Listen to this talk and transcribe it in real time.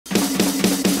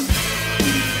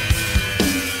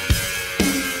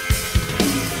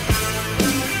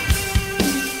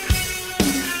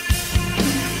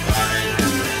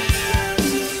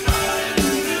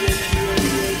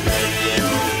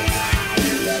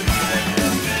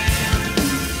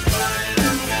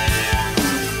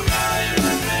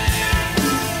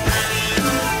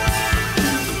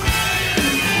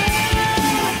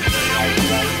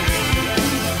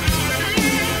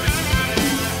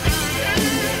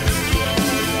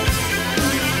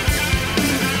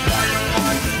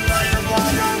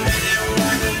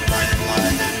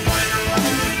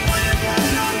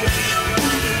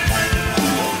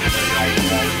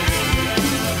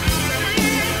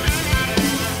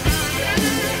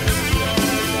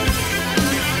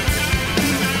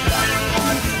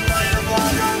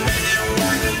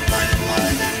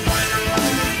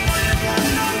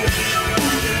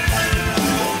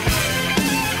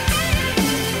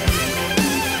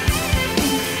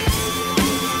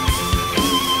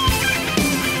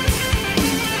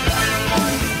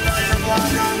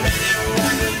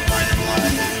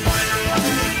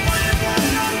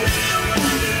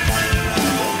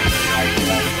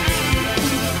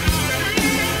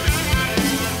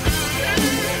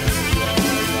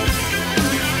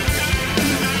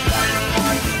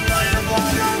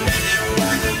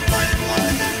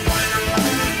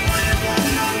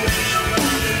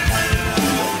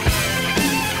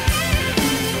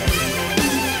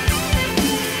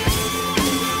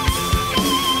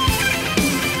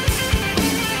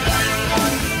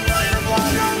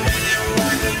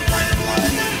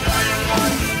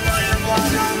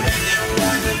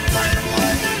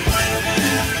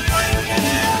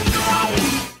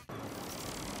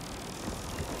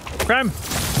crime.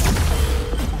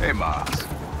 Hey, Miles.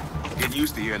 Getting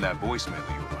used to hearing that voicemail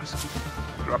of yours.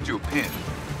 Dropped you a pin.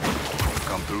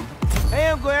 Come through? Hey,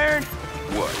 Uncle Aaron.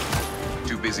 What?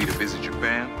 Too busy to visit your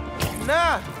fam?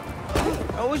 Nah.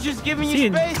 I was just giving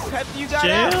you space after you got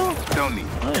jail? out. Don't need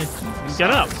it. Nice. You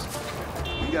got out.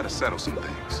 We gotta settle some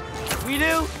things. We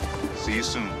do? See you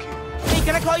soon, kid. Hey,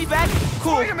 can I call you back?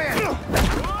 Cool. Wait a minute.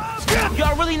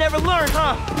 Y'all really never learn,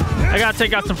 huh? I gotta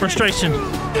take out some frustration.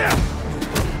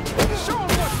 Show 'em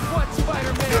what's what,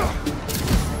 Spider-Man.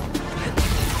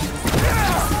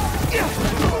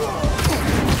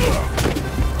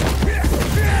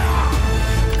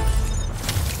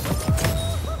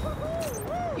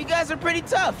 You guys are pretty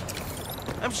tough.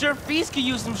 I'm sure Feast could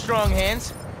use some strong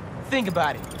hands. Think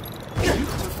about it.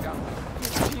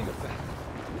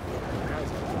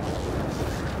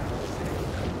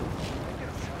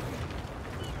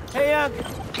 Hey,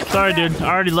 Sorry, dude. I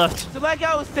already left. so like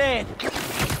I was saying,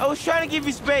 I was trying to give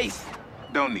you space.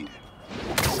 Don't need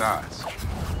it. Besides,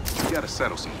 we gotta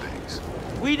settle some things.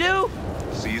 We do?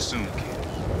 See you soon,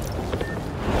 kid.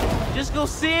 Just go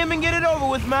see him and get it over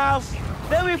with, Miles.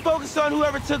 Then we focus on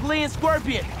whoever took Lee and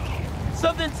Scorpion.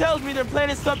 Something tells me they're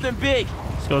planning something big.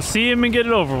 Let's go see him and get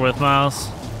it over with, Miles.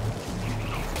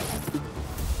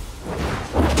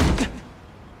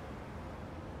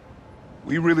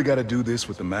 We really gotta do this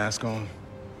with the mask on?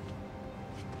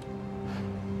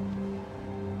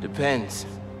 Depends.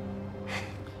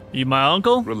 You my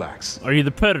uncle? Relax. Or are you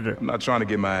the predator? I'm not trying to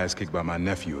get my ass kicked by my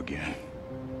nephew again.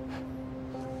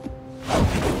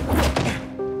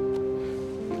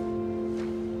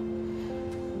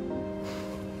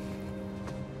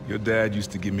 Your dad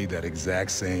used to give me that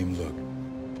exact same look.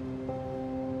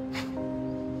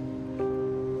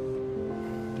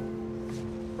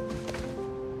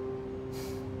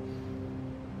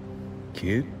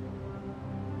 Kid?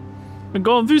 Been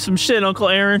going through some shit, Uncle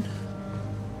Aaron.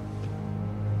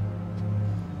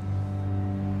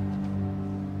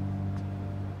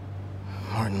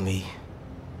 Martin Lee.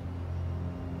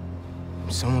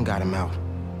 Someone got him out.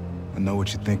 I know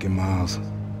what you're thinking, Miles.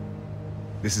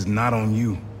 This is not on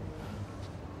you.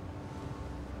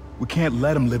 We can't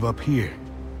let him live up here.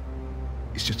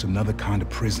 It's just another kind of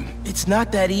prison. It's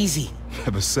not that easy.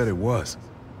 Never said it was.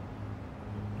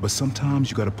 But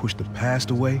sometimes you gotta push the past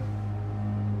away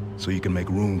so you can make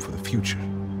room for the future.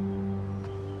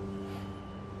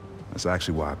 That's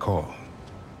actually why I called.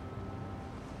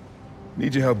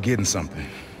 Need your help getting something.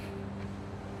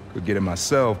 Could get it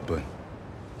myself, but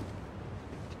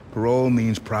parole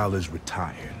means Prowler's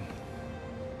retired.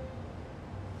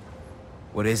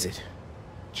 What is it?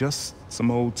 Just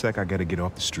some old tech I gotta get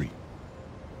off the street.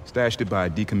 Stashed it by a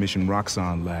decommissioned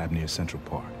Roxxon lab near Central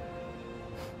Park.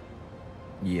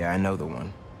 Yeah, I know the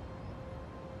one.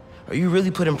 Are you really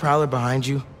putting Prowler behind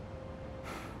you?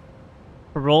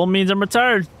 Parole means I'm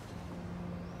retired.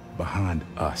 Behind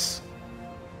us.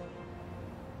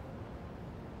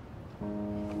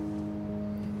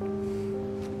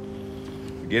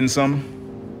 You getting something?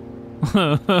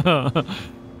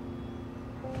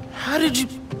 How did you...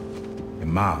 Hey,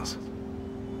 Miles.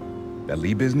 That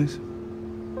Lee business?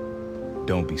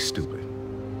 Don't be stupid.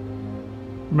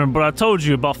 Remember what I told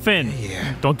you about Finn?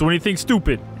 Yeah. Don't do anything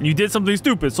stupid. And you did something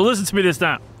stupid, so listen to me this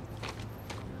time.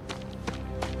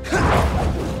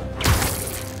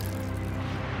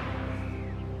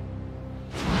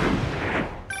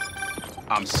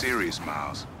 I'm serious,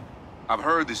 Miles. I've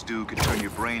heard this dude can turn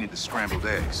your brain into scrambled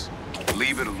eggs.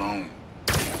 Leave it alone.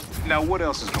 Now, what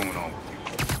else is going on with you?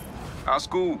 How's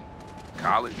school?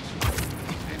 College?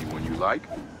 Anyone you like?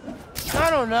 I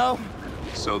don't know.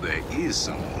 So there is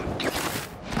someone.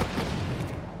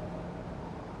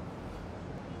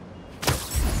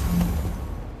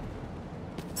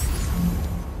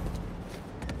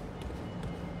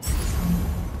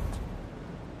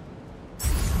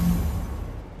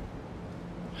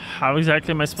 How exactly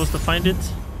am I supposed to find it?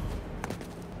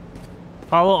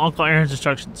 Follow Uncle Aaron's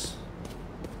instructions.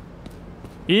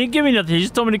 He didn't give me nothing, he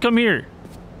just told me to come here.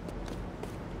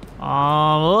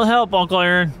 A little help, Uncle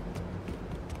Aaron.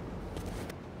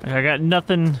 I got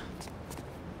nothing.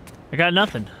 I got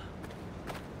nothing.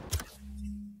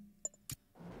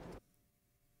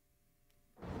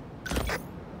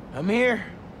 I'm here.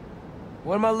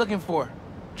 What am I looking for?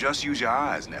 Just use your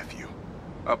eyes, nephew.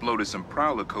 Uploaded some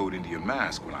Prowler code into your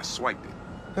mask when I swiped it.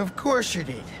 Of course you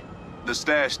did. The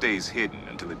stash stays hidden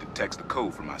until it detects the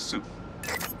code from my suit.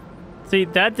 See,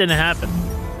 that didn't happen.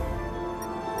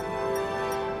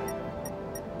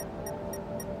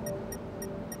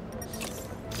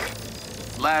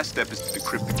 Last step is to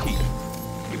decrypt the key.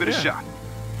 Give it a shot.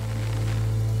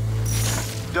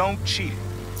 Don't cheat it.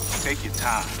 Take your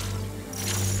time.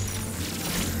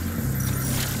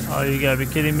 Oh, you gotta be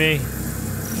kidding me.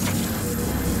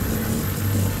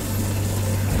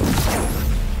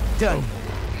 Done.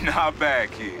 Not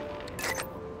bad, kid.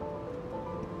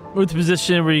 Move to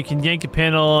position where you can yank a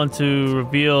panel and to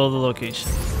reveal the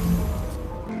location.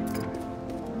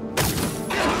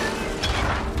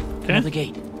 Okay. Another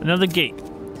gate. Another gate.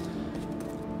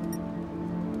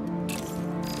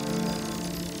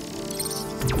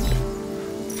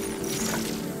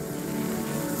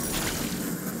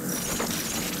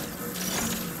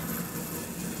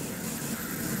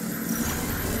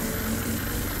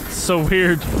 So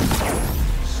weird.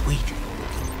 Sweet.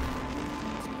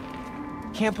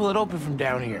 Can't pull it open from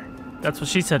down here. That's what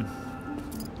she said.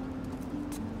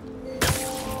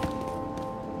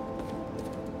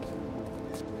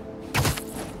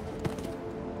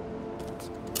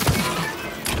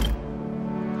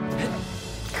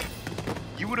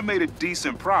 You would have made a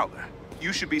decent prowler.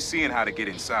 You should be seeing how to get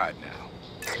inside now.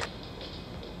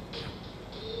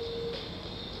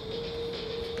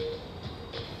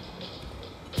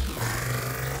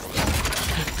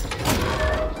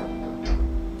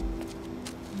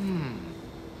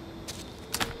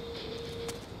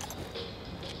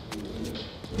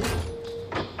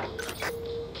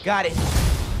 Got it.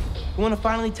 You want to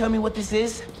finally tell me what this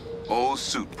is? Old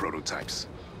suit prototypes.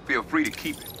 Feel free to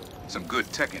keep it. Some good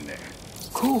tech in there.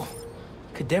 Cool.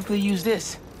 Could definitely use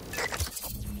this.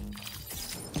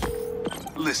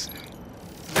 Listen,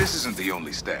 this isn't the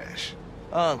only stash.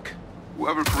 Unc.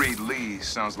 Whoever freed Lee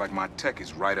sounds like my tech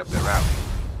is right up their alley.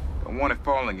 Don't want it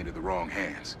falling into the wrong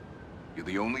hands. You're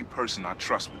the only person I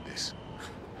trust with this.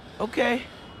 Okay.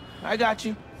 I got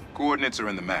you. Coordinates are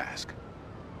in the mask.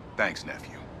 Thanks,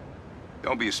 nephew.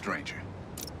 Don't be a stranger.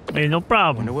 Hey, no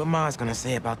problem. Wonder what Ma's gonna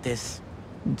say about this.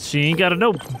 She ain't gotta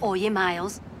know. Oye,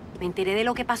 Miles, me enteré de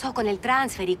lo que pasó con el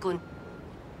transfer y con...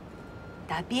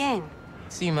 ¿Estás bien?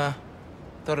 Sí, Ma.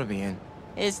 Todo bien.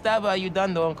 Estaba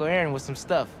ayudando a Uncle Aaron with some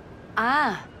stuff.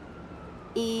 Ah.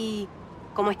 ¿Y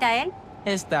cómo está él?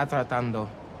 Está tratando.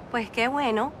 Pues qué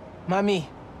bueno. Mami,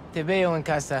 te veo en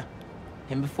casa.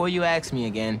 And before you ask me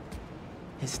again,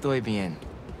 estoy bien.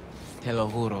 Te lo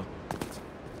juro.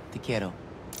 Te quiero.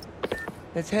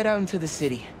 Let's head out into the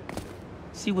city.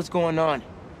 See what's going on.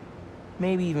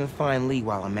 Maybe even find Lee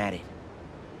while I'm at it.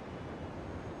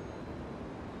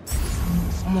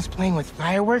 Someone's playing with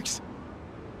fireworks?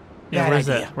 Yeah, Bad where's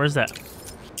idea. that? Where's that?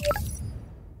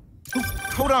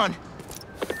 Hold on.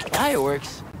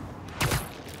 Fireworks?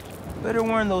 Better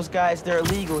warn those guys they're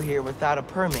illegal here without a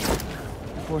permit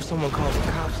before someone calls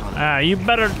the cops on them. Ah, you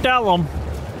better tell them.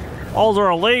 All are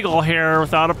illegal here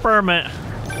without a permit.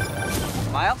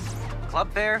 Miles,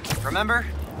 club fair, remember?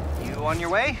 You on your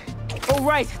way? Oh,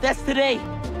 right, that's today.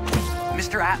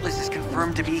 Mr. Atlas is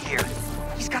confirmed to be here.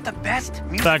 He's got the best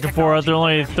music Back and forth. There are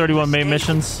only technology 31 main program in the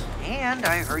state. missions. And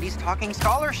I heard he's talking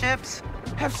scholarships.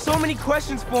 Have so many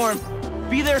questions for him.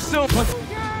 Be there soon.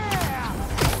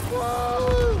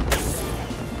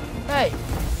 Hey,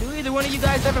 do either one of you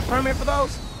guys have a permit for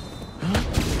those?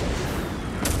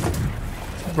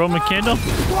 Roman candle?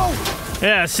 Whoa!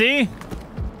 Yeah, see?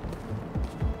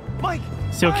 Mike!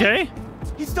 Is he okay?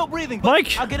 He's still breathing.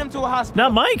 Mike! I'll get him to a hospital.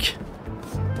 Not Mike!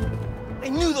 I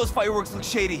knew those fireworks looked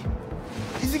shady.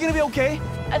 Is he gonna be okay?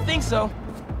 I think so.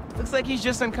 Looks like he's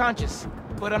just unconscious,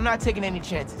 but I'm not taking any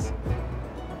chances.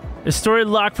 Is story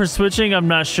locked for switching? I'm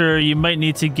not sure. You might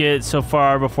need to get so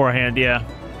far beforehand, yeah.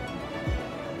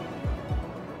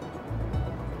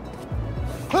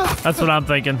 That's what I'm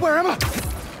thinking. Where am I?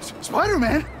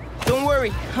 Spider-Man? Don't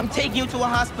worry, I'm taking you to a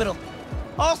hospital.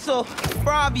 Also,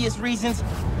 for obvious reasons,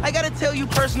 I gotta tell you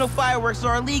personal fireworks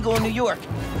are illegal in New York.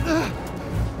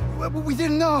 We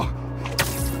didn't know.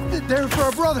 They're for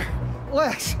our brother,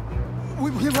 Lex. We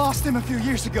lost him a few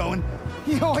years ago, and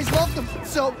he always loved them,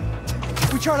 so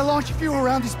we try to launch a few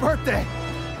around his birthday.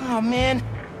 Oh man,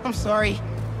 I'm sorry.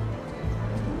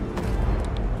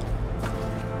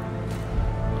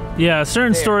 Yeah,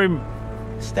 certain There. story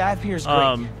Staff here's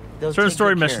great. They'll certain take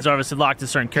story good care missions of are obviously locked to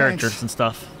certain characters Thanks. and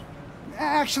stuff.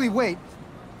 Actually, wait.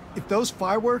 If those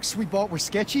fireworks we bought were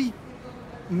sketchy,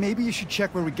 maybe you should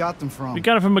check where we got them from. We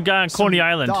got it from a guy on Some Coney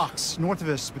Island. docks north of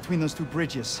us, between those two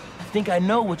bridges. I think I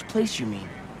know which place you mean.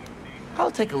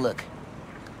 I'll take a look.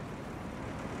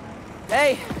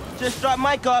 Hey, just dropped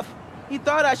Mike off. He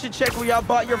thought I should check where y'all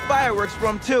bought your fireworks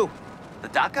from, too. The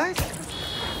dock guys?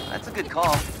 That's a good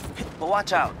call. But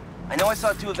watch out. I know I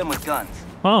saw two of them with guns.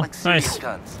 Oh, Like serious nice.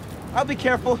 guns. I'll be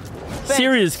careful. Thanks.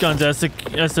 Serious guns as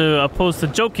opposed to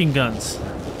joking guns.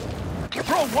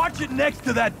 Bro, watch it next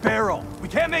to that barrel. We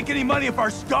can't make any money if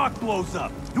our stock blows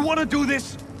up. You want to do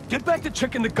this? Get back to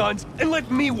checking the guns and let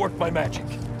me work my magic.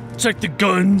 Check the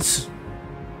guns.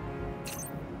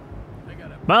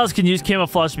 Miles can use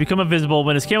camouflage to become invisible.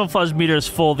 When his camouflage meter is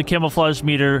full, the camouflage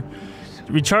meter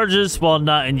recharges while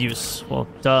not in use. Well,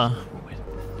 duh.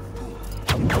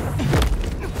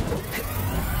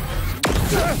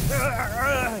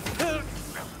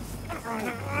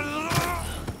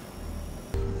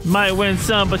 Might win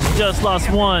some, but you just lost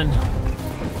one.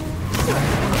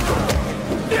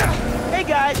 Hey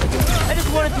guys, I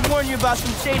just wanted to warn you about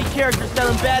some shady characters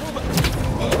selling bad.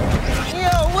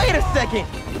 Yo, wait a second.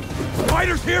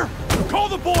 Fighters here! Call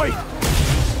the boys!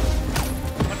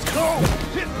 Let's go!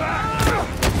 Get back!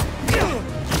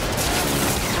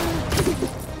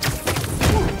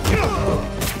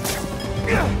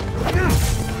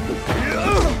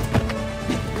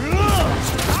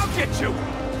 I'll get you!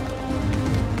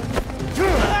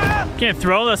 Can't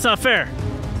throw, that's not fair.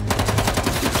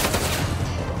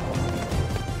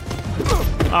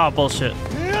 Oh, bullshit.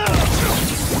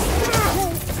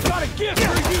 Got a gift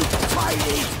for you,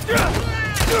 Spidey!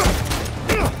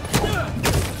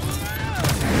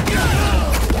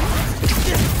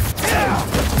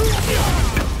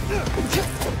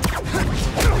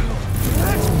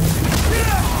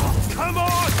 Come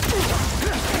on!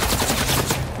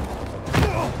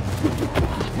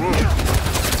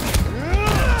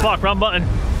 Fuck, wrong button. I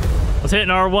was hitting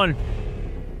R1.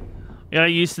 Yeah, I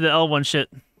used to the L1 shit.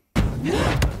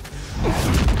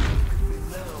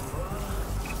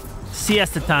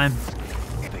 Siesta time.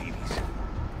 Babies.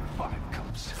 5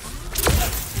 cups.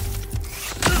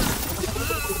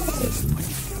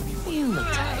 You look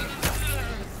tired.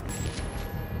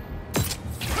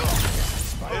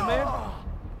 Spider-Man?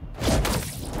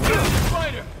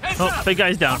 Spider! Heads Oh, up! big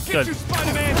guy's down. I'll get Good. you,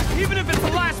 Spider-Man, even if it's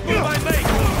the last move I make!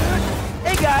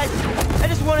 Hey guys, I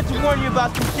just wanted to warn you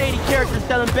about some shady characters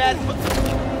selling bad.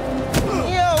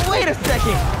 Yo, wait a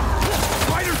second.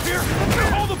 Fighters here!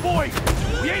 Call the boys!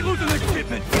 We ain't losing this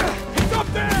shipment! He's up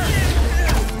there!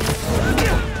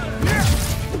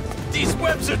 These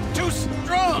webs are too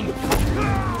strong!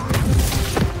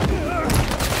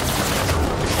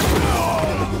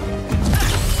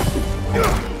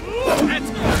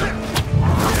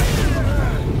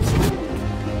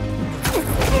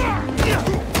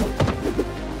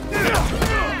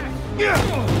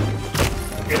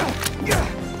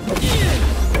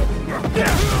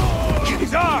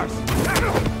 He's ours!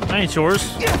 That ain't yours.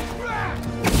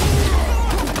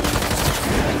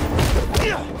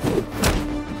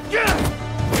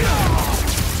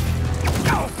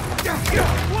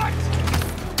 What?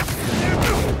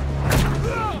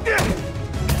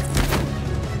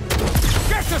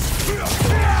 Get us!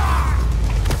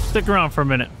 Stick around for a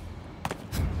minute.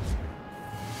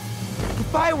 The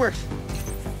fireworks.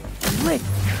 Lit.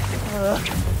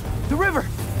 The river.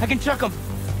 I can chuck them.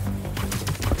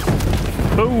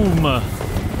 Boom.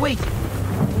 Wait,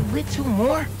 we lit 2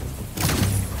 more?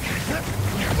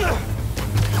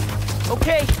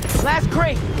 Okay, last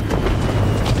crate.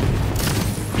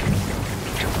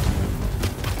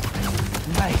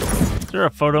 Nice. Is there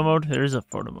a photo mode? There is a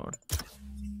photo mode.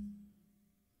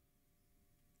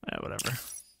 Yeah, whatever.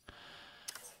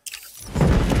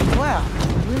 Wow,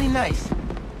 really nice.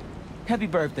 Happy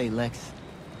birthday, Lex.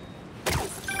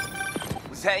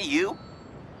 Was that you?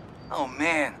 Oh,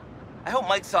 man. I hope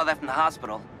Mike saw that from the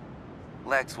hospital.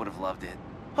 Lex would have loved it.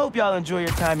 Hope y'all enjoy your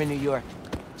time in New York.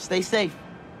 Stay safe.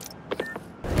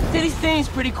 City seems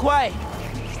pretty quiet.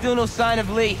 Still no sign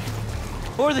of Lee.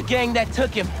 Or the gang that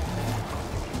took him.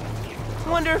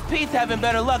 Wonder if Pete's having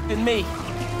better luck than me.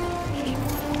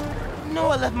 Know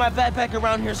I left my backpack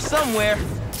around here somewhere.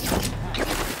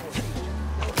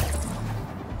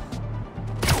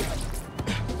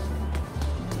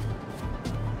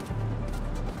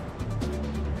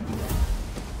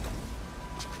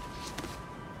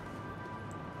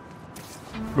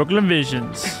 Brooklyn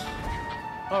Visions.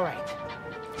 All right.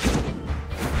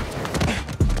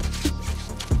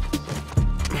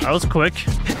 That was quick.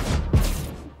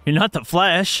 You're not the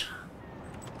Flash.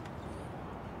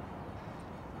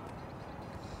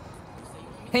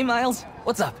 Hey, Miles.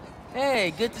 What's up?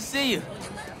 Hey, good to see you.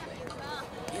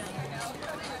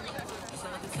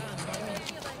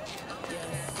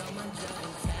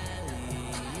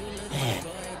 Man,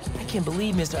 I can't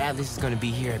believe Mr. Atlas is gonna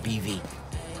be here at BV.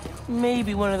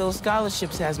 Maybe one of those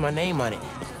scholarships has my name on it,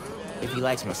 if he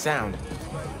likes my sound.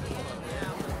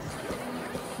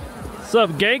 What's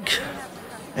up, Gank?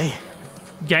 Hey,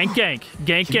 Gank, gank.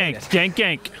 Gank, gank. Gank,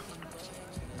 gank.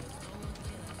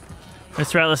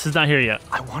 Mr. Atlas is not here yet.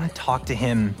 I want to talk to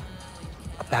him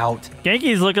about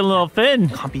Ganky's looking a little thin.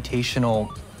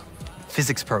 computational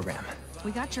physics program.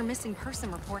 We got your missing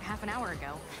person report half an hour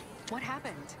ago. What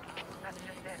happened? That's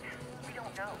just it. We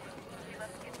don't know. She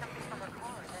left to get something from her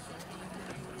car and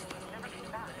then never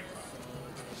came back.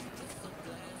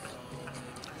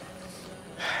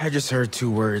 I just heard 2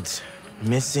 words.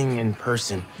 Missing in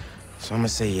person. So I'm gonna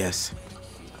say yes.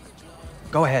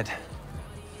 Go ahead.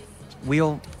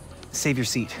 We'll save your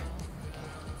seat.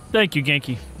 Thank you,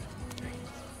 Genki.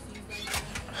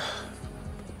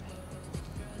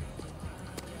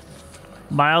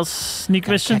 Miles, sneak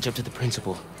Gotta mission? catch up to the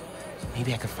principal.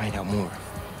 Maybe I can find out more.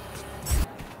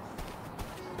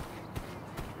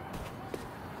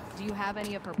 Do you have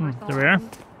any of her personal There we are.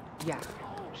 items? Yeah.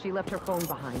 She left her phone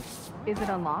behind. Is it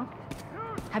unlocked?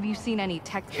 Have you seen any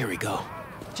tech? Here we go.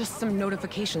 Just some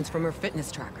notifications from her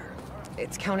fitness tracker.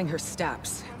 It's counting her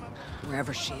steps,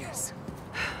 wherever she is.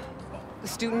 The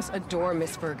students adore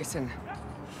Miss Ferguson.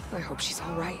 I hope she's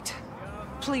all right.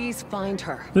 Please find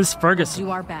her. This Ferguson. Do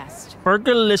our best.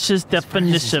 Burgerlicious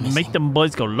definition. missing. Make them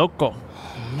boys go loco.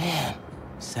 Oh, man.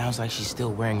 Sounds like she's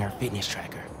still wearing her fitness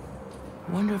tracker.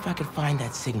 Wonder if I could find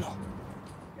that signal.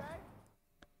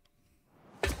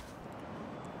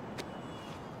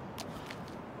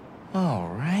 All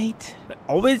right.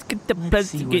 Always get the Let's pleasure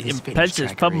see to where get this in fitness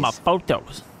pictures tracker from my is.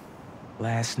 photos.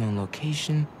 Last known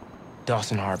location,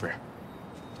 Dawson Harbor.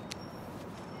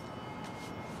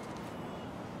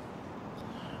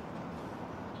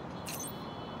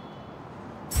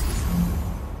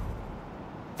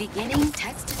 Beginning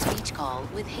text-to-speech call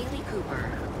with Haley Cooper.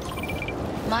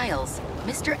 Miles,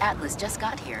 Mr. Atlas just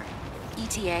got here.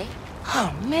 ETA?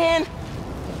 Oh, man.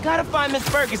 Gotta find Miss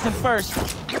Ferguson first.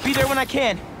 Be there when I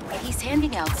can. He's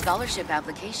handing out scholarship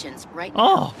applications right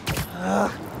now.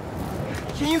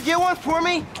 Oh, Can you get one for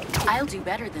me? I'll do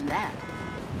better than that.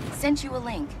 Sent you a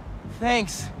link.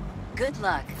 Thanks. Good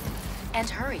luck. And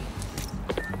hurry.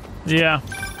 yeah.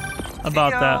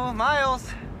 About Yo, that. Miles.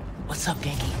 What's up,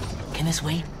 Genki? Can this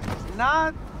wait?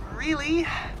 Not really.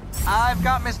 I've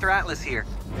got Mr. Atlas here.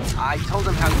 I told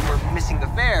him how you were missing the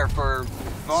fair for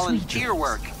volunteer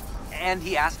work, and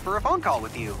he asked for a phone call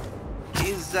with you.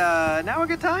 Is now a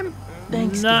good time?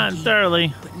 Thanks, Not Genki.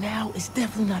 entirely. But now is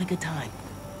definitely not a good time.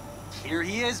 Here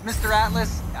he is, Mr.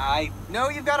 Atlas. I know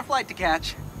you've got a flight to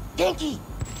catch. Genki!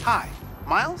 Hi,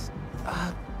 Miles?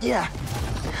 Yeah.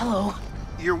 Hello.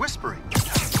 You're whispering.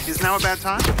 Is now a bad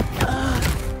time?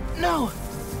 No.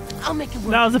 I'll make it work.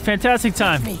 That was a fantastic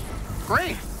time. Me.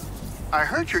 Great. I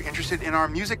heard you're interested in our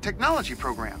music technology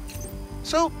program.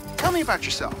 So, tell me about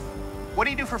yourself. What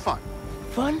do you do for fun?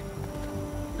 Fun?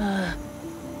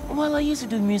 Well, I used to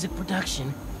do music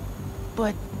production,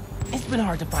 but it's been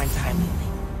hard to find time lately.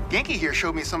 Genki here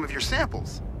showed me some of your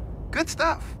samples. Good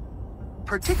stuff.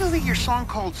 Particularly your song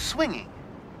called Swinging.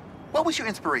 What was your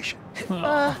inspiration?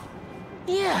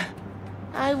 Yeah.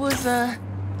 I was,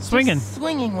 Swinging. just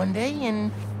swinging one day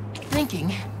and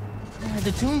thinking.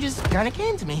 The tune just kind of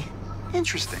came to me.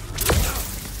 Interesting.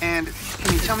 And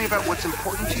can you tell me about what's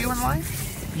important to you in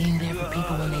life? Being there for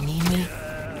people when they need me.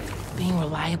 Being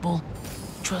reliable,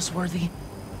 trustworthy.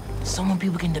 Someone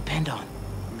people can depend on.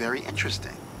 Very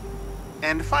interesting.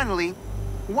 And finally,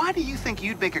 why do you think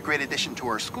you'd make a great addition to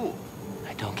our school?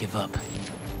 I don't give up.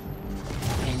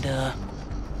 And, I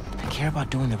care about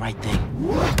doing the right thing.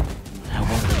 I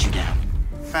won't let you down.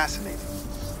 Fascinating.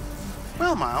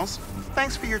 Well, Miles,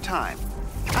 thanks for your time.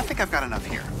 I think I've got enough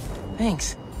here.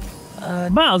 Thanks.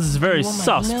 Miles is very you want my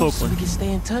email so we soft-spoken. can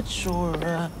stay in touch,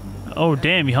 or, Oh,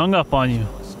 damn, he hung up on you.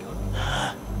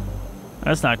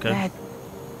 That's not good. That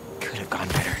could have gone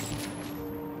better.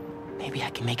 Maybe I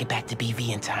can make it back to BV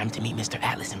in time to meet Mr.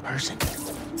 Atlas in person.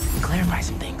 Clarify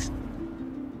some things.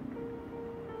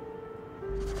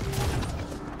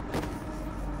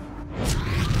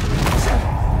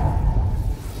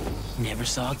 Never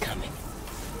saw it coming.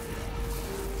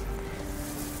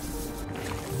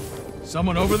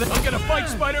 Someone over there? I'm gonna fight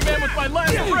Spider-Man with my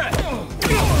last breath!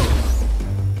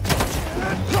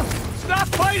 Stop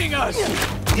fighting us!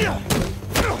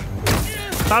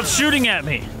 Stop shooting at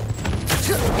me.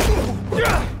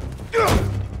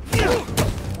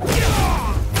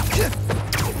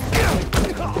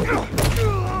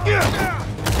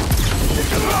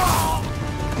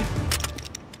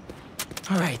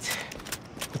 All right.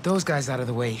 With those guys out of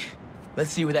the way,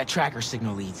 let's see where that tracker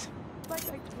signal leads.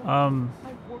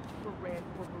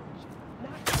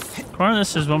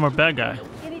 Cornelius is one more bad guy.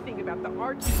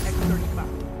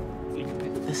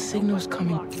 The signal's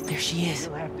coming. There she is.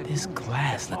 This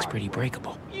glass looks pretty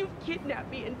breakable. You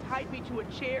kidnapped me and tied me to a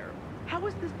chair. How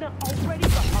is this not already the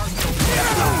hard?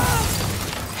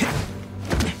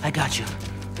 I got you.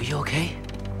 Are you okay?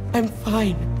 I'm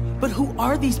fine. But who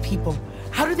are these people?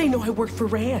 How do they know I work for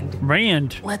Rand?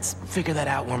 Rand. Let's figure that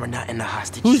out when we're not in the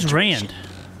hostage Who's situation.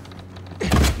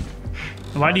 Rand?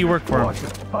 Why do you work for him?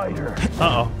 Spider.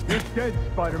 Uh-oh. You're dead,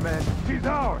 Spider-Man. He's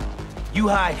ours. You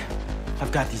hide.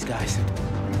 I've got these guys.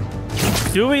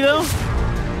 Do we, though?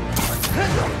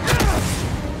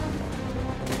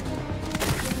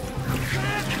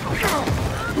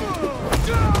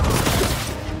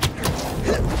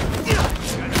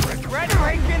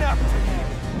 Breaking up.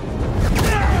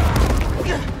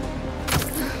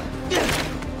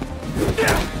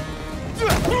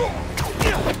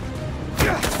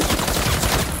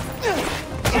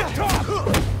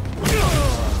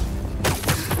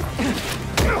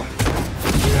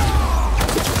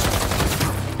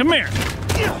 Come here.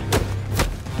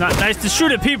 Not nice to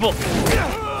shoot at people. That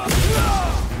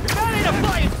ain't a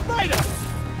flying spider.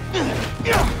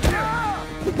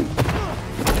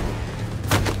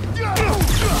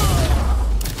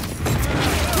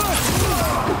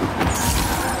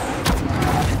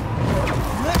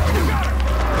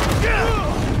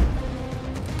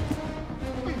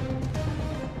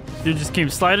 Dude just came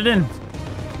sliding in.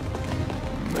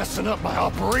 Messing up my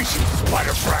operation,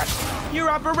 spider brat.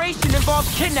 Your operation involved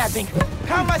kidnapping.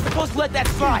 How am I supposed to let that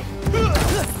slide?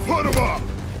 Put him up.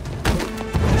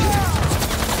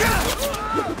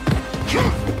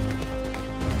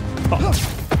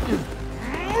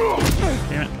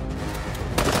 Damn it.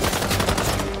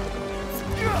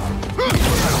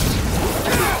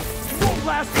 Won't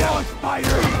last long, spider.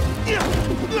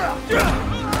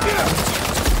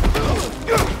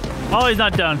 Oh, he's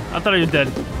not down. I thought he was dead.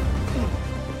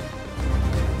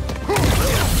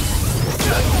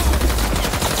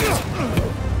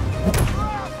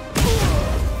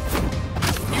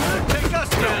 Take us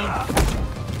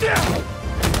down.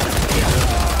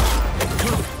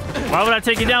 Why would I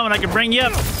take you down when I can bring you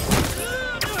up?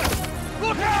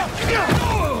 Look out!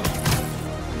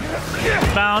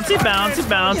 Bouncy, bouncy,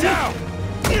 bouncy.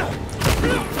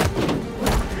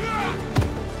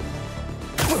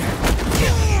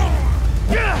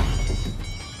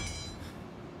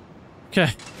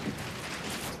 Okay.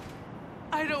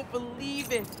 I don't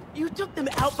believe it. You took them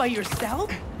out by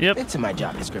yourself? Yep. It's in my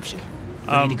job description.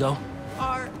 Ready to go?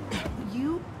 Are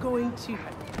you going to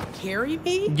carry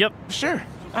me? Yep. Sure.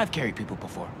 I've carried people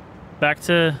before. Back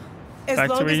to As back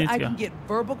to long where you as need I to can go. get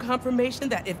verbal confirmation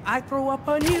that if I throw up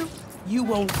on you, you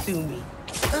won't sue me.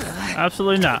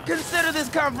 Absolutely not. Consider this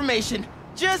confirmation.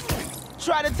 Just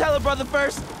try to tell her brother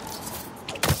first.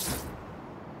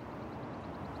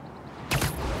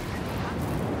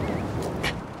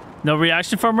 No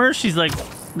reaction from her? She's like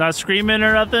not screaming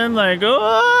or nothing? Like,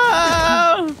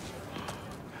 oh!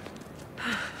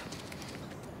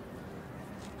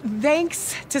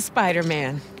 Thanks to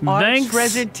Spider-Man. Our Thanks.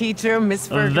 treasured teacher, Miss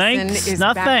Ferguson, Thanks. is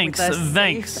Not back thanks. with us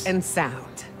Thanks. safe and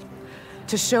sound.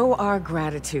 To show our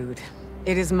gratitude,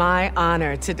 it is my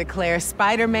honor to declare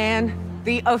Spider-Man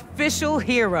the official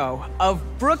hero of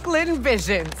Brooklyn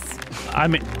Visions. I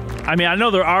mean, I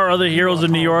know there are other heroes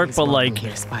in New York, but like,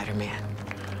 Here, Spider-Man.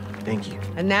 Thank you.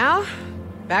 And now,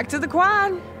 back to the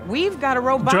quad. We've got a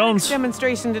robotics Drones.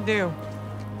 demonstration to do.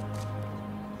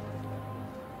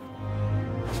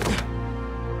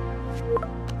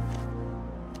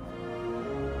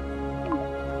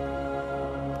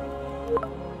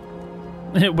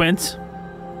 it went.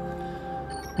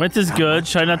 Went is good.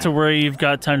 Try not to worry. You've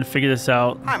got time to figure this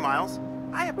out. Hi, Miles.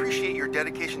 I appreciate your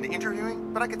dedication to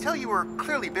interviewing, but I could tell you were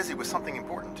clearly busy with something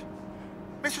important.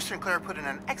 Mr. Sinclair put in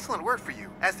an excellent word for you,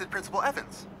 as did Principal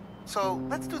Evans. So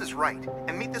let's do this right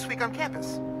and meet this week on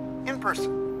campus, in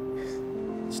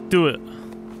person. Let's do it.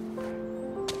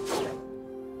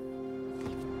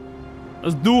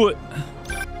 Let's do it.